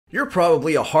You're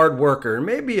probably a hard worker and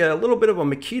maybe a little bit of a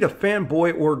Makita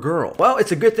fanboy or girl. Well,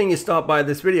 it's a good thing you stopped by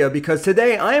this video because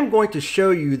today I am going to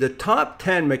show you the top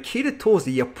 10 Makita tools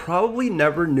that you probably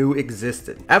never knew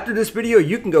existed. After this video,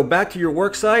 you can go back to your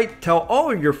work site, tell all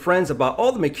of your friends about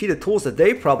all the Makita tools that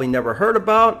they probably never heard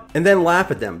about, and then laugh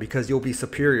at them because you'll be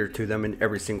superior to them in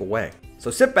every single way.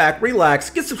 So sit back, relax,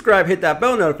 get subscribed, hit that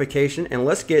bell notification, and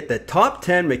let's get the top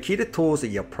 10 Makita tools that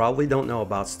you probably don't know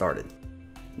about started.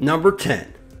 Number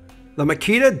 10. The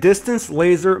Makita Distance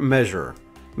Laser Measurer.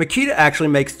 Makita actually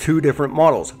makes two different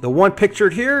models. The one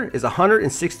pictured here is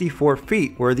 164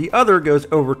 feet, where the other goes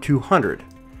over 200.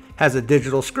 Has a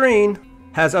digital screen,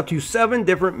 has up to 7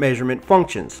 different measurement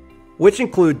functions, which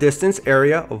include distance,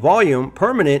 area, volume,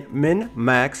 permanent, min,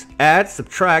 max, add,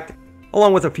 subtract,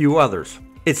 along with a few others.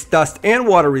 It's dust and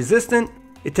water resistant.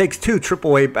 It takes 2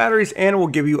 AAA batteries and will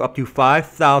give you up to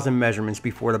 5,000 measurements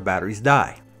before the batteries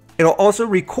die. It'll also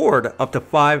record up to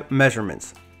 5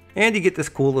 measurements, and you get this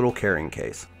cool little carrying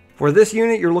case. For this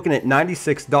unit, you're looking at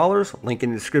 $96, link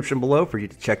in the description below for you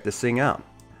to check this thing out.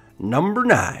 Number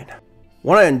 9.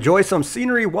 Want to enjoy some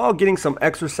scenery while getting some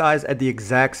exercise at the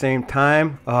exact same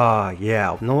time?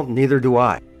 Yeah, no, neither do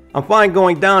I. I'm fine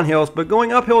going down hills, but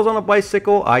going up hills on a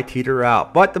bicycle, I teeter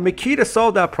out. But the Makita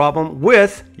solved that problem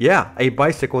with, a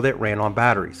bicycle that ran on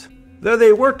batteries. Though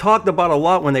they were talked about a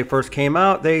lot when they first came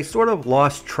out, they sort of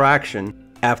lost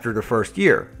traction after the first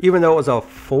year. Even though it was a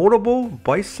foldable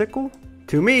bicycle,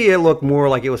 to me it looked more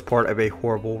like it was part of a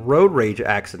horrible road rage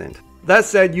accident. That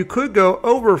said, you could go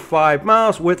over 5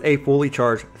 miles with a fully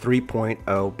charged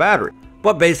 3.0 battery.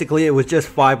 But basically it was just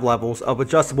 5 levels of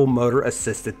adjustable motor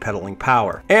assisted pedaling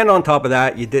power. And on top of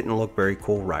that, you didn't look very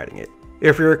cool riding it.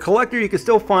 If you're a collector, you can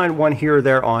still find one here or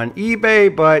there on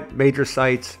eBay, but major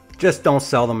sites just don't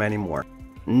sell them anymore.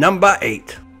 Number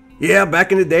 8. Yeah,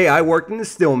 back in the day I worked in the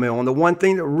steel mill, and the one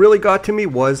thing that really got to me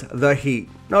was the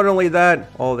heat. Not only that,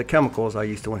 all the chemicals I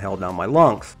used to inhale down my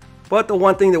lungs. But the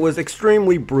one thing that was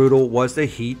extremely brutal was the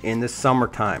heat in the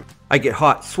summertime. I get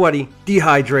hot, sweaty,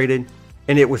 dehydrated,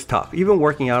 and it was tough. Even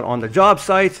working out on the job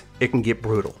sites, it can get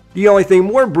brutal. The only thing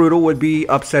more brutal would be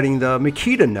upsetting the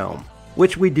Makita gnome,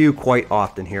 which we do quite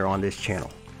often here on this channel.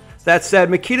 That said,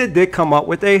 Makita did come up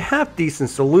with a half-decent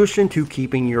solution to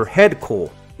keeping your head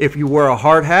cool. If you wear a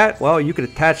hard hat, well, you could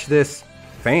attach this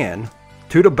fan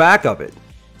to the back of it.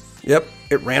 Yep,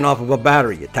 it ran off of a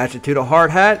battery. Attach it to the hard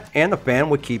hat, and the fan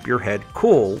would keep your head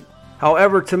cool.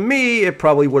 However, to me, it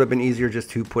probably would have been easier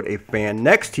just to put a fan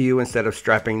next to you instead of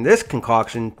strapping this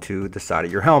concoction to the side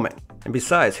of your helmet. And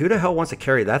besides, who the hell wants to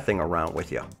carry that thing around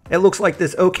with you? It looks like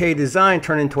this okay design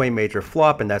turned into a major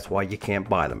flop, and that's why you can't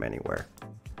buy them anywhere.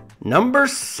 Number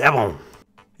 7.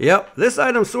 Yep, this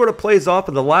item sort of plays off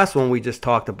of the last one we just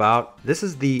talked about. This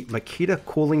is the Makita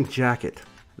cooling jacket.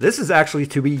 This is actually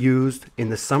to be used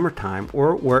in the summertime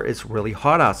or where it's really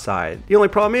hot outside. The only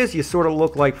problem is you sort of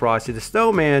look like Frosty the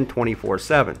Snowman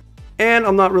 24/7. And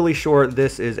I'm not really sure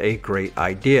this is a great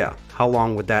idea. How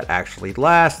long would that actually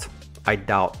last? I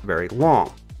doubt very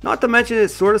long. Not to mention it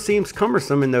sort of seems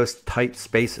cumbersome in those tight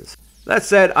spaces. That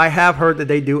said, I have heard that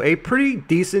they do a pretty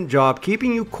decent job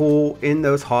keeping you cool in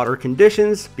those hotter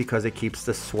conditions because it keeps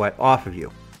the sweat off of you.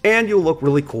 And you'll look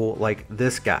really cool like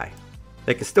this guy.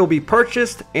 They can still be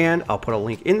purchased, and I'll put a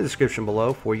link in the description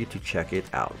below for you to check it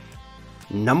out.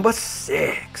 Number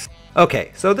 6. Okay,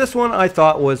 so this one I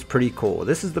thought was pretty cool.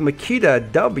 This is the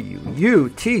Makita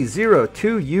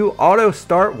WUT02U Auto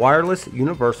Start Wireless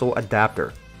Universal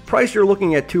Adapter. Price you're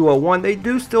looking at $201. They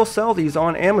do still sell these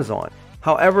on Amazon.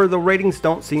 However, the ratings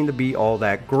don't seem to be all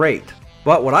that great.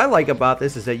 But what I like about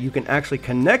this is that you can actually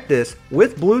connect this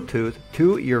with Bluetooth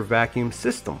to your vacuum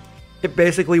system. It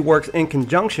basically works in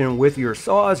conjunction with your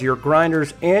saws, your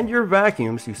grinders, and your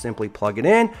vacuums. You simply plug it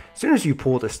in. As soon as you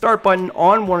pull the start button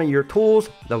on one of your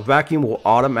tools, the vacuum will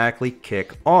automatically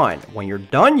kick on. When you're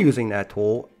done using that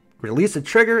tool, release the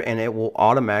trigger and it will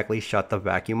automatically shut the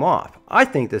vacuum off. I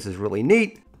think this is really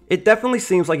neat. It definitely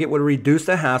seems like it would reduce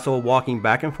the hassle of walking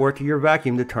back and forth to your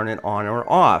vacuum to turn it on or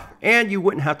off. And you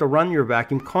wouldn't have to run your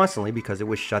vacuum constantly because it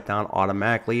was shut down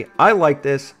automatically. I like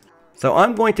this, so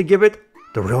I'm going to give it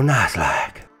the real nice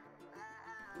like.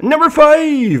 Number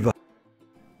 5.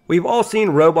 We've all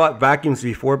seen robot vacuums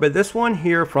before, but this one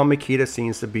here from Makita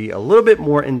seems to be a little bit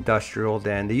more industrial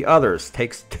than the others.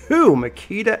 Takes 2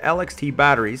 Makita LXT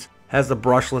batteries, has the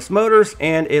brushless motors,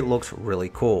 and it looks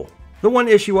really cool. The one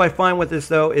issue I find with this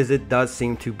though is it does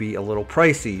seem to be a little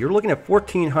pricey. You're looking at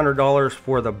 $1,400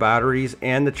 for the batteries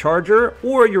and the charger,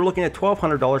 or you're looking at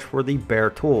 $1,200 for the bare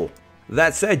tool.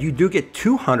 That said, you do get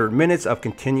 200 minutes of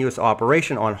continuous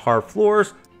operation on hard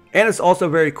floors, And it's also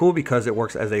very cool because it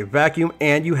works as a vacuum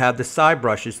and you have the side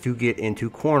brushes to get into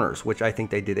corners, which I think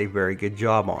they did a very good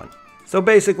job on. So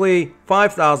basically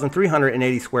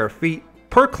 5,380 square feet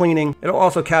per cleaning. It'll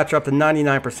also catch up to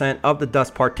 99% of the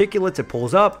dust particulates it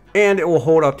pulls up, and it will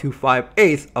hold up to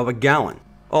 5/8 of a gallon.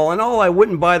 All in all, I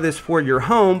wouldn't buy this for your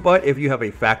home, but if you have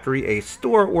a factory, a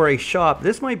store, or a shop,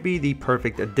 this might be the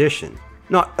perfect addition.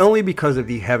 Not only because of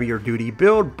the heavier duty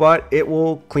build, but it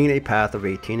will clean a path of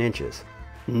 18 inches.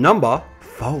 Number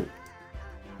 4.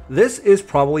 This is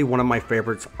probably one of my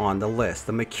favorites on the list,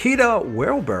 the Makita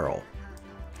Wheelbarrow.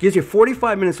 Gives you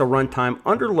 45 minutes of runtime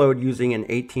under load using an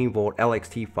 18 volt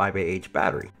LXT 5AH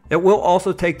battery. It will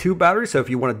also take 2 batteries, so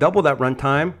if you want to double that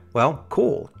runtime, well,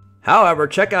 cool. However,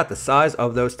 check out the size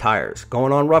of those tires.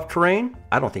 Going on rough terrain,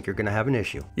 I don't think you're going to have an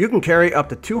issue. You can carry up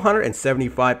to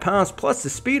 275 pounds, plus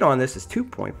the speed on this is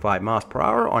 2.5 miles per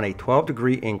hour on a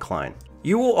 12-degree incline.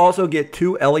 You will also get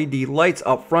 2 LED lights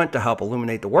up front to help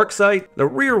illuminate the worksite. The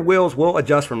rear wheels will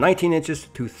adjust from 19 inches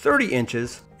to 30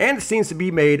 inches, and it seems to be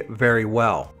made very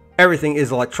well. Everything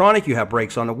is electronic. You have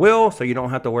brakes on the wheel, so you don't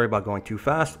have to worry about going too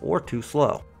fast or too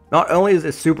slow. Not only is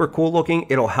it super cool looking,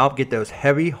 it'll help get those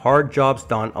heavy, hard jobs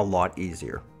done a lot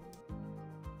easier.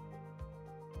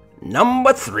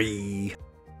 Number 3.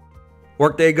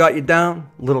 Workday got you down,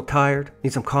 a little tired,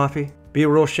 need some coffee? Be a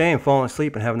real shame falling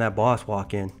asleep and having that boss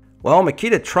walk in. Well,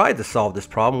 Makita tried to solve this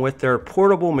problem with their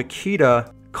portable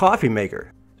Makita coffee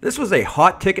maker. This was a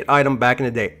hot ticket item back in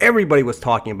the day. Everybody was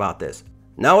talking about this.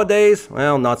 Nowadays,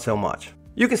 well, not so much.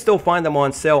 You can still find them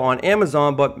on sale on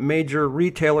Amazon, but major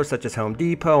retailers such as Home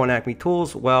Depot and Acme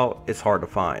Tools, well, it's hard to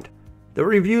find. The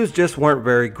reviews just weren't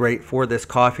very great for this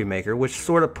coffee maker, which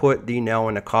sort of put the nail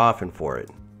in the coffin for it.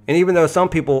 And even though some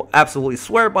people absolutely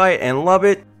swear by it and love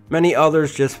it, many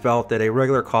others just felt that a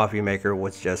regular coffee maker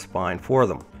was just fine for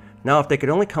them. Now, if they could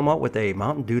only come up with a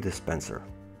Mountain Dew dispenser.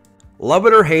 Love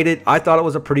it or hate it, I thought it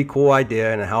was a pretty cool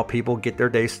idea and how people get their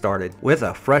day started with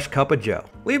a fresh cup of joe.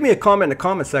 Leave me a comment in the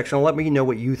comment section and let me know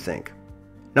what you think.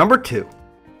 Number 2.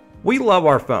 We love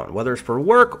our phone. Whether it's for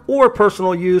work or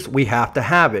personal use, we have to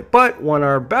have it. But when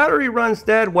our battery runs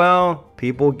dead, well,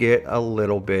 people get a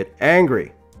little bit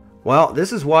angry. Well,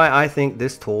 this is why I think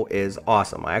this tool is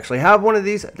awesome. I actually have one of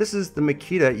these. This is the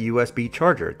Makita USB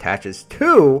charger. It attaches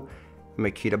to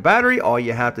Makita battery. All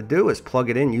you have to do is plug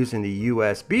it in using the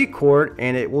USB cord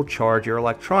and it will charge your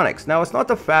electronics. Now, it's not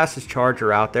the fastest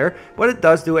charger out there, but it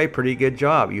does do a pretty good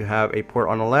job. You have a port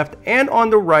on the left and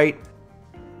on the right.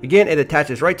 Again, it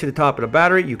attaches right to the top of the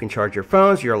battery. You can charge your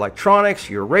phones, your electronics,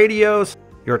 your radios,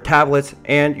 your tablets,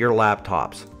 and your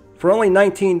laptops. For only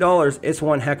 $19, it's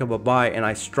one heck of a buy and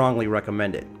I strongly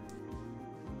recommend it.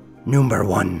 Number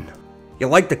 1. You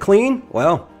like to clean?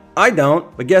 Well, I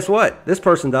don't, but guess what? This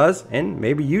person does, and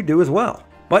maybe you do as well.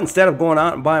 But instead of going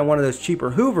out and buying one of those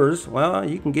cheaper Hoovers, well,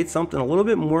 you can get something a little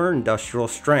bit more industrial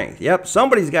strength. Yep,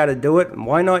 somebody's got to do it, and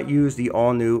why not use the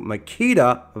all-new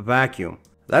Makita vacuum?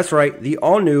 That's right, the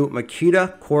all-new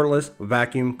Makita cordless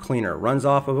vacuum cleaner runs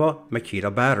off of a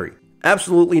Makita battery.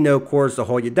 Absolutely no cords to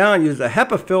hold you down, uses a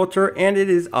HEPA filter, and it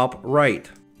is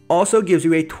upright. Also gives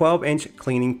you a 12-inch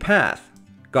cleaning path.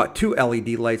 Got 2 LED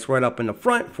lights right up in the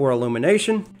front for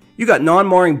illumination. You got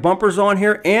non-marring bumpers on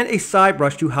here and a side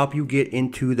brush to help you get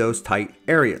into those tight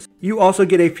areas. You also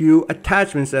get a few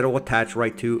attachments that will attach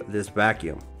right to this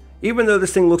vacuum. Even though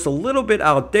this thing looks a little bit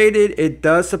outdated, it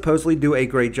does supposedly do a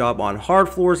great job on hard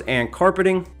floors and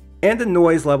carpeting, and the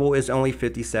noise level is only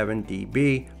 57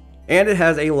 dB, and it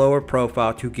has a lower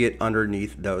profile to get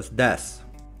underneath those desks.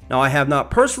 Now, I have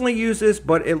not personally used this,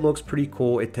 but it looks pretty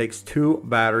cool. It takes 2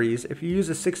 batteries. If you use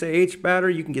a 6AH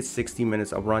battery, you can get 60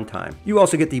 minutes of runtime. You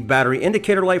also get the battery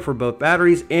indicator light for both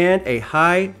batteries and a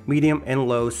high, medium, and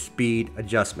low speed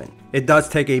adjustment. It does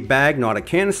take a bag, not a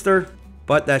canister,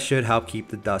 but that should help keep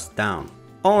the dust down.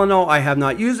 All in all, I have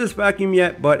not used this vacuum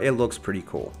yet, but it looks pretty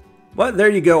cool. But there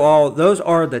you go, all. Those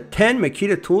are the 10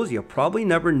 Makita tools you probably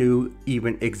never knew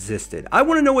even existed. I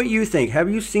want to know what you think. Have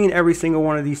you seen every single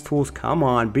one of these tools? Come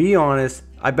on, be honest.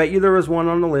 I bet you there was one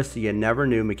on the list that you never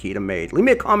knew Makita made. Leave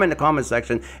me a comment in the comment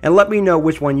section and let me know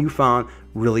which one you found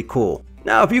really cool.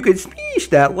 Now, if you could smash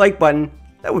that like button,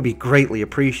 that would be greatly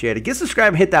appreciated. Get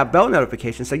subscribed and hit that bell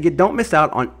notification so you don't miss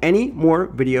out on any more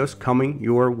videos coming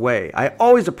your way. I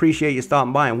always appreciate you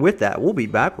stopping by, and with that, we'll be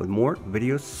back with more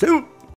videos soon.